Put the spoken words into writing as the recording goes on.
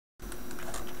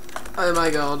Oh my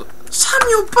god. Sam,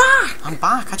 you're back! I'm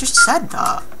back. I just said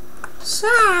that.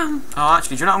 Sam! Oh,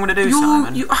 actually, do you know what I'm going to do,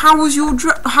 Simon? How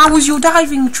was your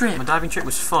diving trip? My diving trip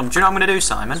was fun. Do you know what I'm going to do,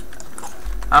 Simon?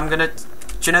 I'm going to... Do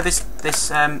you know this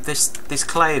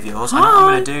clay of yours? I know what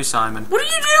I'm going to do, Simon. What are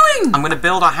you doing? I'm going to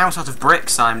build our house out of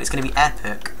bricks, Simon. It's going to be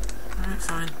epic. Alright,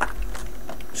 fine.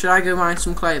 Should I go mine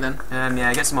some clay then?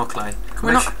 Yeah, get some more clay.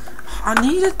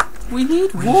 We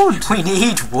need wood. We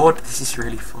need wood. This is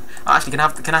really fun. Oh, actually,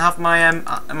 can I have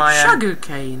my sugar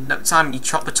cane? No, Simon, you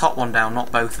chop the top one down,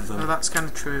 not both of them. Oh, that's kind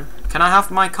of true. Can I have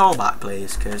my coal back,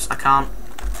 please? Because I can't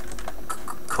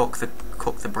cook the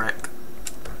brick.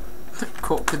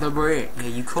 Cook the brick. Yeah,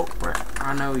 you cook brick.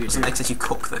 I know you do. Doesn't make sense. You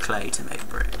cook the clay to make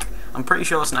brick. I'm pretty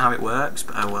sure that's not how it works,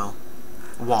 but oh well.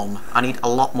 One. I need a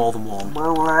lot more than one.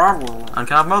 And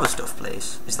can I have more other stuff,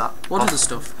 please? Is that what other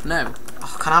stuff? No.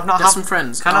 Oh, can I have not Get have some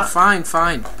friends? Can I? Fine.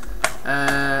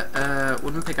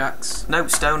 Wooden pickaxe. No,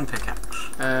 stone pickaxe.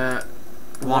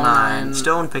 One iron.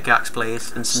 Stone pickaxe,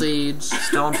 please. And some seeds.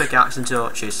 Stone pickaxe and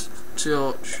torches.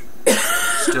 Torch.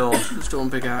 Stone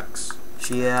pickaxe.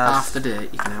 Cheers. Half the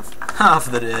dirt you can have.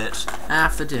 Half the dirt.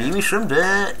 Half the dirt. Give me some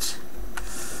dirt.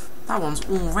 That one's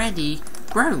already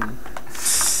grown.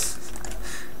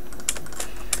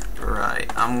 Right,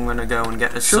 I'm gonna go and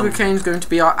get us Sugar cane's going to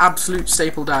be our absolute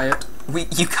staple diet.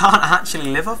 You can't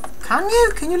actually live off. Can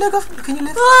you? Can you live off? Can you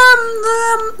live?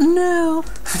 No.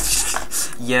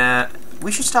 Yeah,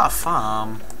 we should start a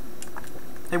farm.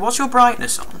 Hey, what's your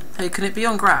brightness on? Hey, can it be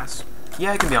on grass?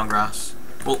 Yeah, it can be on grass.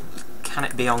 Well, can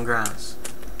it be on grass?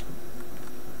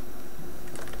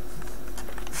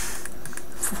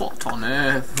 What on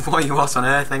earth? What are you on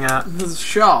earthing at? There's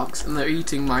sharks and they're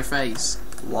eating my face.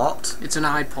 What? It's an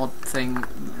iPod thing.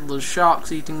 There's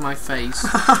sharks eating my face,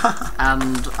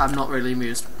 and I'm not really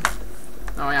amused.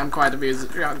 Oh, I am quite amused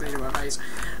at sharks eating my face.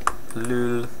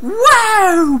 Lol.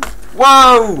 Whoa!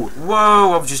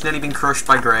 Whoa! I've just nearly been crushed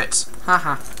by grits.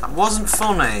 Haha. That wasn't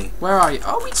funny. Where are you?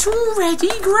 Oh, it's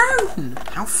already grown!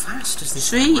 How fast does this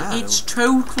See, grow? it's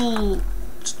total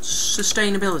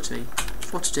sustainability.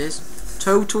 That's what it is.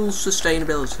 Total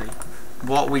sustainability.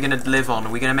 What are we going to live on?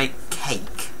 Are we going to make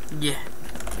cake? Yeah.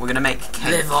 We're going to make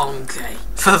cake. Live on cake.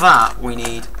 For that, we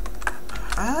need...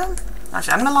 actually,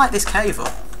 I'm going to light this cave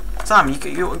up. Sam, you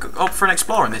up for an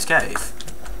explore in this cave?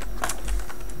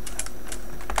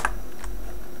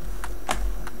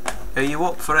 Are you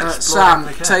up for exploring Sam,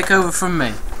 the cave? take over from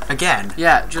me. Again?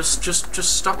 Yeah, just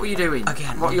stop what you're doing.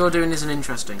 Again? What you're doing isn't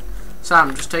interesting.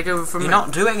 Sam, just take over from me. You're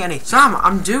not doing anything. Sam,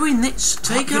 I'm doing this.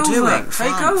 Take over. What are you doing?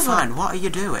 Take over. Fine, what are you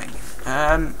doing?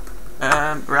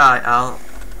 Right,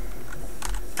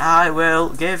 I will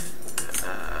give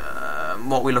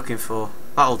what we're looking for.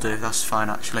 That'll do, that's fine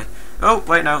actually. Oh,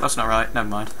 wait, no, that's not right. Never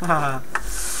mind.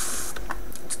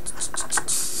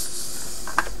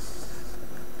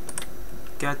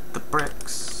 Get the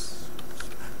bricks.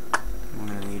 I'm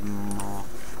gonna need more.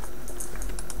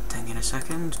 Dang, in a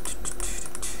second.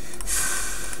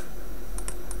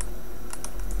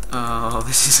 Oh,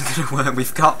 this isn't gonna work.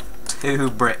 We've got 2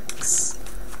 bricks.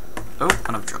 Oh,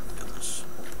 and I've dropped the others.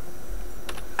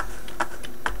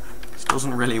 This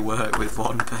doesn't really work with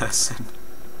one person.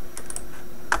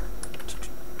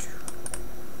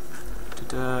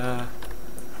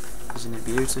 Isn't it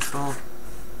beautiful?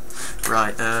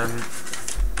 Right,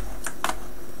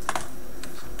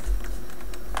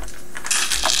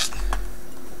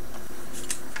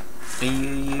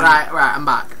 Right, I'm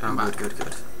back. Oh, I'm back. good.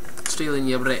 Stealing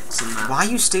your bricks and that. Why are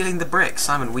you stealing the bricks,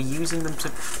 Simon? We're using them to...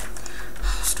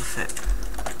 Stuff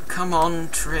it. Come on,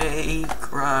 tree.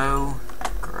 Grow,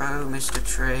 Mr.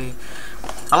 Tree.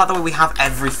 I like the way we have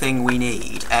everything we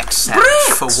need except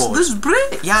bricks! for wood. There's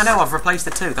bricks! Yeah, I know, I've replaced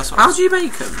the 2. That's what How do you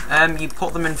make them? You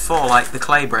put them in 4, like the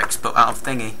clay bricks, but out of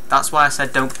thingy. That's why I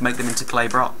said don't make them into clay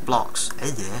blocks.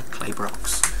 Yeah, clay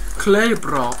blocks. Clay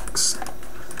blocks.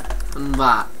 And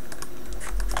that.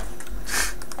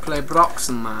 Clay blocks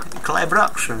and that. Clay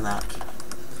blocks from that.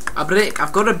 A brick.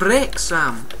 I've got a brick,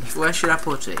 Sam. Where should I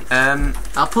put it?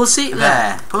 I'll put it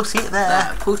there. Put it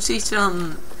there. Put it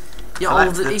on...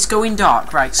 Yeah, it's going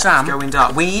dark. Right, Sam. It's going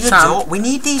dark. We need a door. We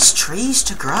need these trees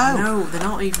to grow. No, they're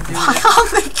not even doing Why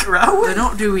aren't they growing? They're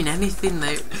not doing anything,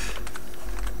 though.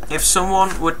 If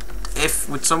someone would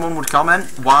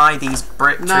comment why these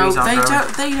brick trees aren't growing. No,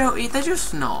 they don't. They're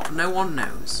just not. No one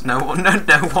knows. No one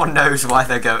knows why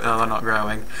they're not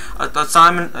growing.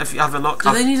 Simon, if you have a look.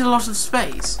 Do they need a lot of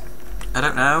space? I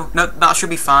don't know. No, that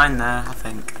should be fine there. I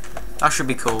think that should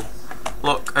be cool.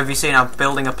 Look, have you seen? I'm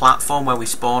building a platform where we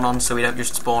spawn on, so we don't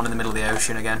just spawn in the middle of the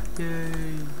ocean again.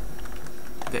 Yay!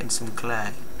 Getting some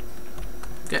clay.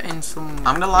 Getting some.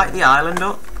 I'm gonna light the island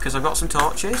up because I've got some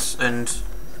torches and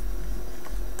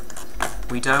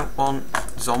We don't want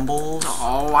zombies.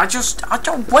 Oh, I just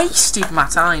wasted my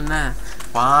time there.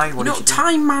 Why? What You did know, you do?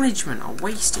 time management. I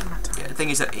wasted my time. Yeah, the thing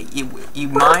is that you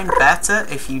mine better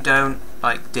if you don't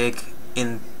like dig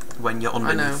in when you're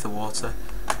underneath the water.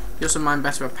 You also mine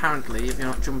better apparently if you're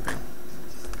not jumping.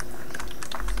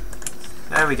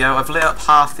 There we go. I've lit up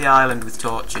half the island with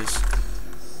torches.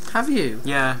 Have you?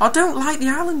 Yeah. I don't light the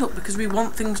island up because we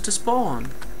want things to spawn.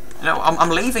 No, I'm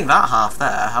leaving that half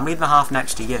there. I'm leaving the half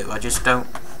next to you. I just don't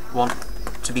want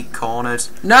to be cornered.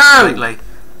 No! Lately.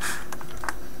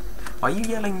 Why are you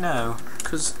yelling no?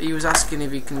 Because he was asking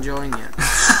if he can join yet.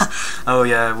 Oh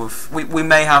yeah, we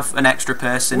may have an extra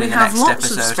person in the next We have lots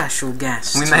episode. of special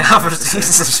guests. We may have a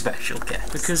special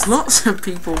guest. Because lots of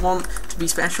people want to be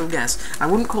special guests. I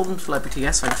wouldn't call them celebrity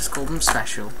guests, I'd just call them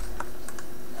special.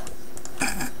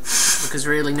 Because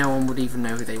really no one would even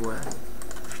know who they were.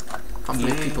 Apart from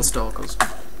if people stalk us.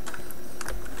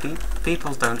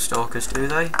 People don't stalk us, do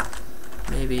they?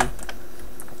 Maybe.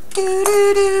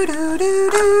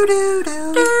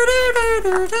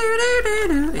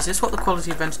 Is this what the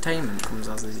quality of entertainment comes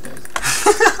as these days?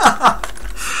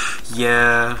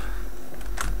 Yeah.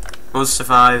 Us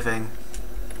surviving.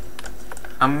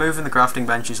 I'm moving the crafting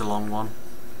benches along one.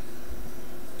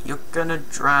 You're gonna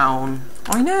drown.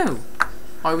 I know.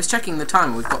 I was checking the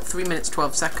time. We've got 3 minutes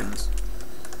 12 seconds.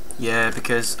 Yeah,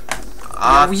 because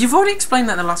Yeah, well, you've already explained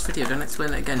that in the last video. Don't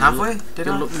explain it again. have we? Did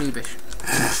You'll I? look noobish.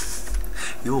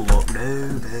 You'll look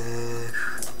noobish.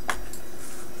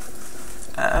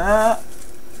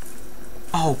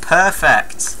 Oh,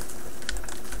 perfect.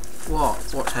 What?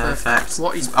 What's Perfect.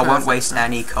 What is I won't perfect waste then?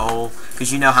 any coal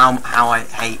because you know how I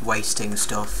hate wasting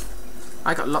stuff.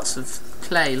 I got lots of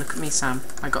clay. Look at me, Sam.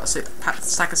 I got a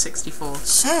stack of 64.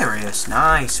 Serious,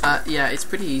 nice. Yeah, it's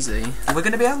pretty easy. We're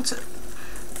gonna be able to.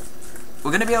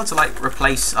 We're gonna be able to like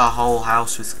replace our whole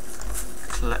house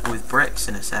with bricks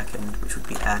in a second, which would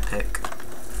be epic.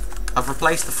 I've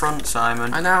replaced the front,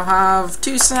 Simon. I now have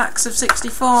 2 sacks of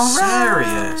 64.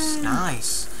 Serious, Right.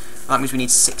 nice. Well, that means we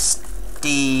need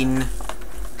 16.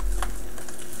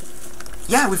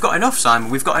 Yeah, we've got enough, Simon.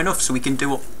 We've got enough, so we can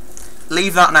do.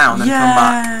 Leave that now and then come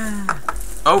back.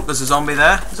 Oh, there's a zombie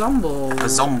there. Zomble. A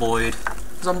zomboid.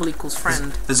 Zomble equals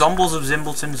friend. The Zombles of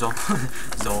Zimbleton.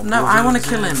 Zombles No, I want to of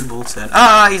kill him. Zimbleton.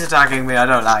 Ah, he's attacking me. I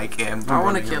don't like him. I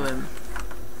want to kill him.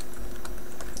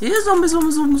 Yeah, zombie. The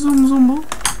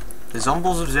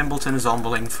Zombles of Zimbleton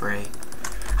zombling free.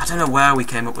 I don't know where we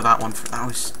came up with that one. That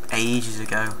was ages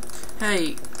ago.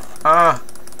 Hey, Ah,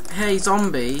 hey,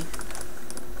 zombie.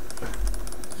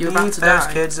 You're leave about to those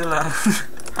die. kids alone.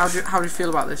 How do you feel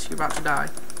about this? You're about to die.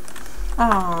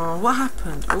 Oh, what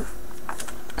happened?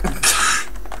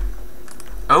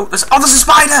 Oh, there's a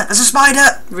spider! There's a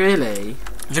spider! really?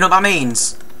 Do you know what that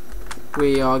means?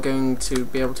 We are going to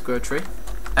be able to grow a tree.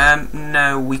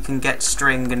 No, we can get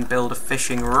string and build a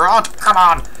fishing rod. Come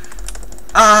on!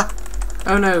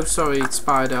 Oh no, sorry,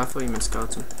 spider. I thought you meant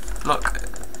skeleton. Look.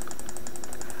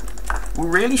 We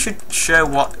really should show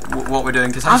what we're doing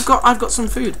because I've got some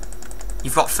food.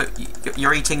 you've got food.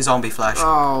 You're eating zombie flesh.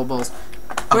 Oh balls!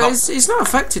 But it's not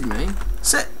affected me.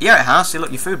 Yeah, it has. See,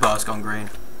 look, your food bar's gone green.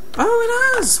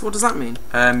 Oh, it has. What does that mean?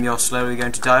 You're slowly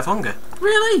going to die of hunger.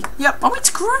 Really? Yep. Oh, it's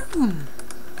grown.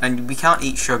 And we can't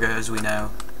eat sugar, as we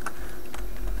know.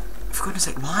 For goodness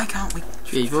sake, why can't we?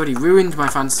 Yeah, you've already ruined my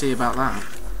fantasy about that.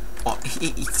 What?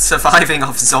 Surviving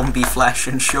off zombie flesh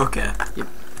and sugar. Yep.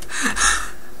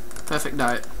 Perfect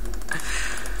diet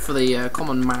for the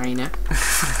common miner.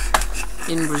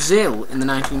 In Brazil, in the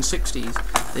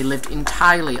 1960s, they lived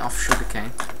entirely off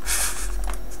sugarcane.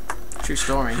 True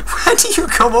story. Where do you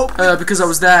come up? Because I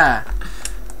was there.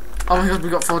 Oh my god, we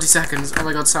got 40 seconds. Oh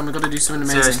my god, Sam, we've got to do something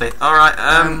amazing. Seriously. Alright,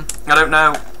 I don't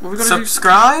know. What we got to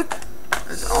Subscribe?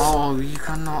 Oh, you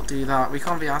cannot do that. We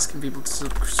can't be asking people to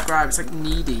subscribe. It's like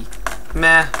needy.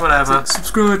 Meh, whatever. Like,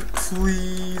 subscribe,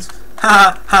 please.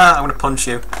 Ha ha, I'm gonna punch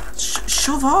you.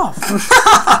 Shove off.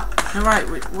 No, right,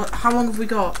 wait, how long have we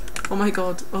got? Oh my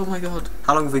god, oh my god.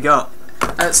 How long have we got?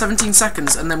 17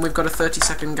 seconds, and then we've got a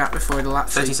 30-second gap before it'll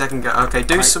actually... 30-second gap. Okay,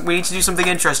 we need to do something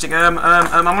interesting. I'm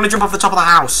gonna jump off the top of the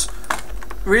house.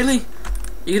 Really?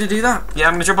 You gonna do that? Yeah,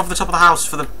 I'm gonna jump off the top of the house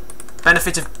for the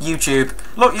benefit of YouTube.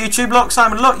 Look, YouTube, look,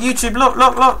 Simon, look, YouTube, look,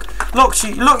 look, look. Look,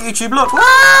 YouTube, look.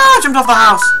 Ah, I jumped off the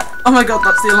house. Oh my god,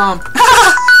 that's the alarm.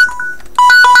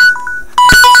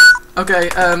 Okay,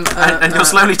 and you're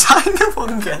slowly dying of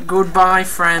hunger. Goodbye,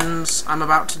 friends. I'm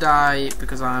about to die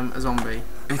because I'm a zombie.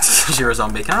 You're a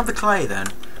zombie. Can I have the clay then?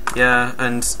 Yeah,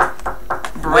 and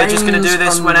we're just gonna do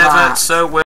this on whenever. that. So we're